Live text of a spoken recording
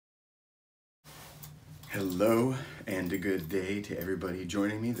Hello and a good day to everybody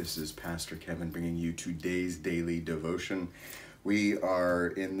joining me. This is Pastor Kevin bringing you today's daily devotion. We are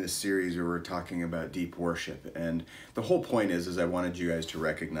in this series where we're talking about deep worship, and the whole point is I wanted you guys to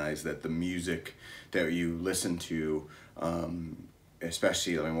recognize that the music that you listen to,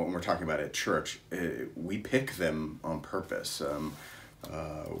 especially when we're talking about at church, we pick them on purpose.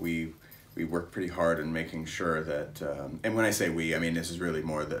 We work pretty hard in making sure that, and when I say we, I mean this is really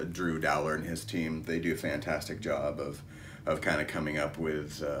more the Drew Dowler and his team. They do a fantastic job of kind of coming up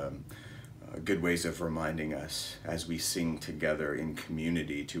with good ways of reminding us as we sing together in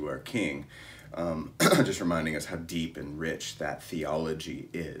community to our King, just reminding us how deep and rich that theology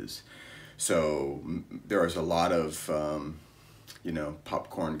is. So there is a lot of,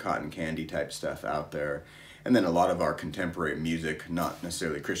 popcorn, cotton candy type stuff out there. And then a lot of our contemporary music, not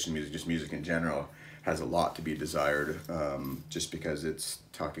necessarily Christian music, just music in general, has a lot to be desired, just because it's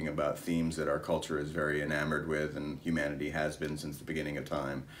talking about themes that our culture is very enamored with and humanity has been since the beginning of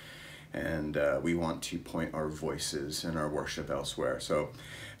time. And we want to point our voices and our worship elsewhere. So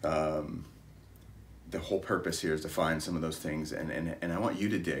the whole purpose here is to find some of those things. And I want you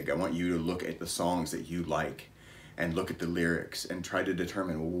to dig. I want you to look at the songs that you like and look at the lyrics and try to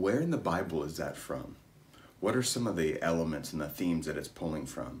determine where in the Bible is that from? What are some of the elements and the themes that it's pulling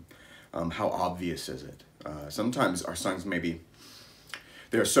from? How obvious is it? Sometimes our songs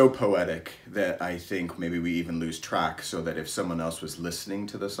they're so poetic that I think maybe we even lose track, so that if someone else was listening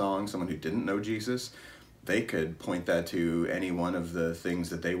to the song, someone who didn't know Jesus, they could point that to any one of the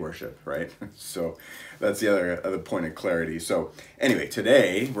things that they worship, right? So that's the other point of clarity. So anyway,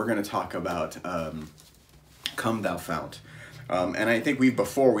 today we're going to talk about Come Thou Fount. And I think we've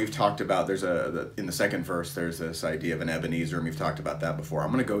talked about, in the second verse, there's this idea of an Ebenezer, and we've talked about that before.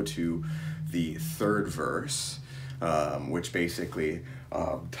 I'm going to go to the third verse, which basically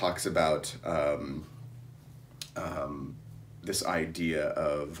talks about this idea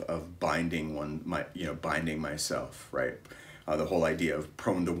of binding myself, right? The whole idea of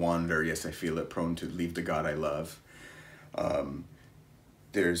prone to wander, yes, I feel it, prone to leave the God I love.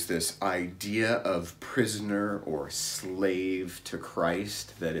 There's this idea of prisoner or slave to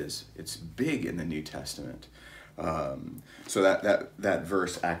Christ it's big in the New Testament. So that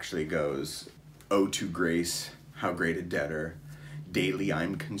verse actually goes, "Oh, to grace, how great a debtor, daily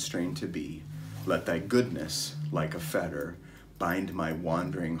I'm constrained to be. Let thy goodness, like a fetter, bind my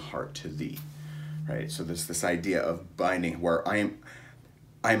wandering heart to thee." Right? So this idea of binding, where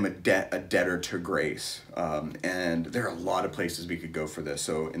I'm a debtor to grace, and there are a lot of places we could go for this.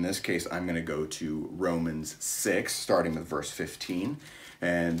 So in this case, I'm going to go to Romans 6, starting with verse 15,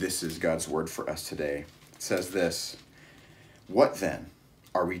 and this is God's word for us today. It says this: "What then?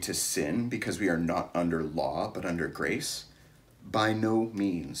 Are we to sin because we are not under law, but under grace? By no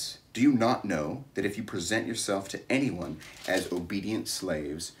means. Do you not know that if you present yourself to anyone as obedient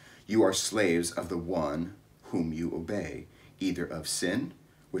slaves, you are slaves of the one whom you obey, either of sin,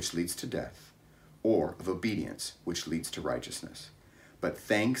 which leads to death, or of obedience, which leads to righteousness? But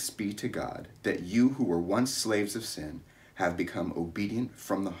thanks be to God that you who were once slaves of sin have become obedient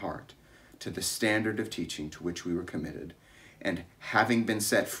from the heart to the standard of teaching to which we were committed, and having been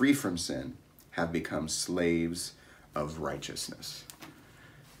set free from sin, have become slaves of righteousness."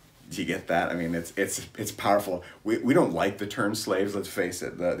 Do you get that? I mean, it's powerful. We don't like the term slaves, let's face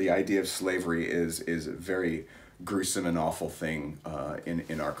it. The idea of slavery is a very gruesome and awful thing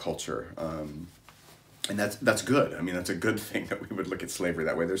in our culture. And that's good. I mean, that's a good thing that we would look at slavery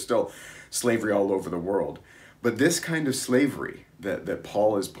that way. There's still slavery all over the world. But this kind of slavery that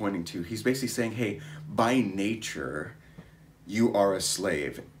Paul is pointing to, he's basically saying, hey, by nature, you are a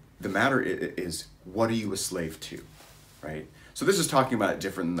slave. The matter is, what are you a slave to, right? So this is talking about it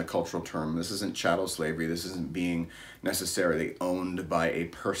different than the cultural term. This isn't chattel slavery. This isn't being necessarily owned by a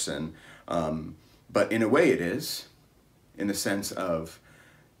person. But in a way it is, in the sense of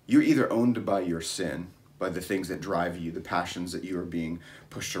you're either owned by your sin, by the things that drive you, the passions that you are being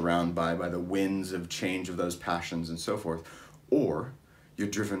pushed around by the winds of change of those passions and so forth, or you're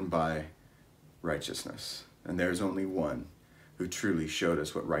driven by righteousness. And there's only one who truly showed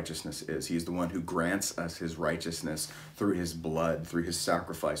us what righteousness is. He's the one who grants us his righteousness through his blood, through his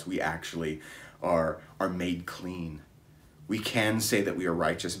sacrifice. We actually are made clean. We can say that we are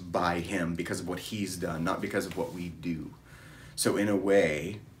righteous by him because of what he's done, not because of what we do. So in a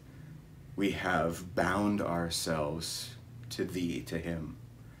way, we have bound ourselves to him,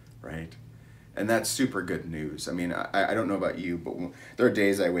 right? And that's super good news. I mean, I don't know about you, but there are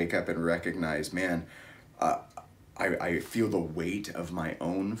days I wake up and recognize, man, I feel the weight of my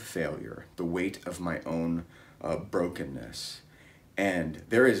own failure, the weight of my own brokenness. And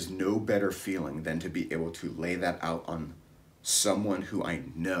there is no better feeling than to be able to lay that out on someone who I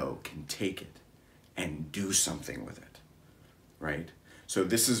know can take it and do something with it, right? So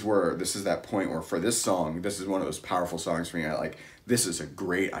this is that point where for this song, this is one of those powerful songs for me. This is a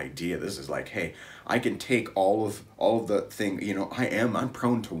great idea. This is like, hey, I can take all of the thing, I'm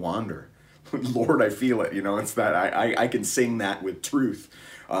prone to wander. Lord, I feel it, it's that I can sing that with truth.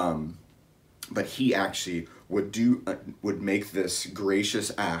 But he actually would make this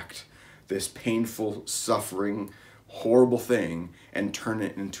gracious act, this painful, suffering, horrible thing, and turn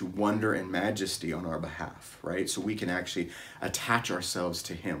it into wonder and majesty on our behalf, right? So we can actually attach ourselves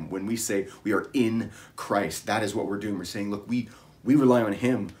to him. When we say we are in Christ, that is what we're doing. We're saying, look, we rely on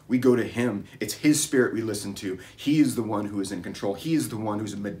him. We go to him. It's his spirit we listen to. He is the one who is in control. He is the one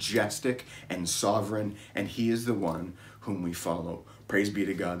who's majestic and sovereign, and he is the one whom we follow. Praise be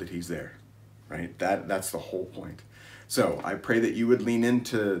to God that he's there, right? That's the whole point. So I pray that you would lean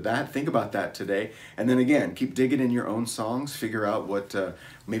into that. Think about that today. And then again, keep digging in your own songs. Figure out what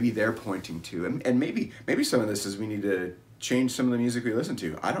maybe they're pointing to. And maybe some of this is we need to change some of the music we listen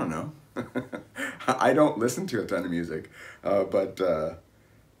to. I don't know. I don't listen to a ton of music. But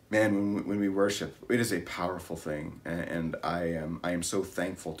man, when we worship, it is a powerful thing. And I am so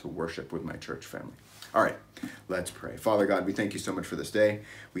thankful to worship with my church family. All right, let's pray. Father God, we thank you so much for this day.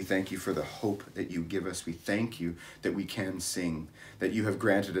 We thank you for the hope that you give us. We thank you that we can sing, that you have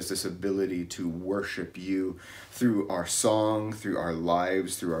granted us this ability to worship you through our song, through our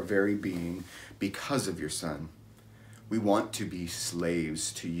lives, through our very being, because of your Son. We want to be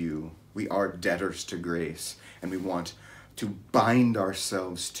slaves to you. We are debtors to grace, and we want to bind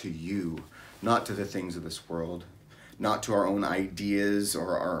ourselves to you, not to the things of this world, not to our own ideas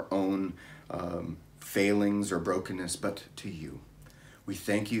or our own failings or brokenness, but to you. We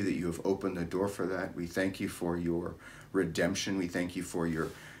thank you that you have opened the door for that. We thank you for your redemption. We thank you for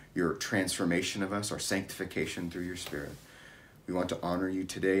your transformation of us, our sanctification through your Spirit. We want to honor you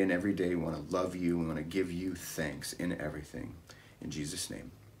today and every day. We want to love you. We want to give you thanks in everything. In Jesus'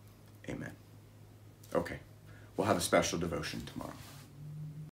 name, amen. Okay, we'll have a special devotion tomorrow.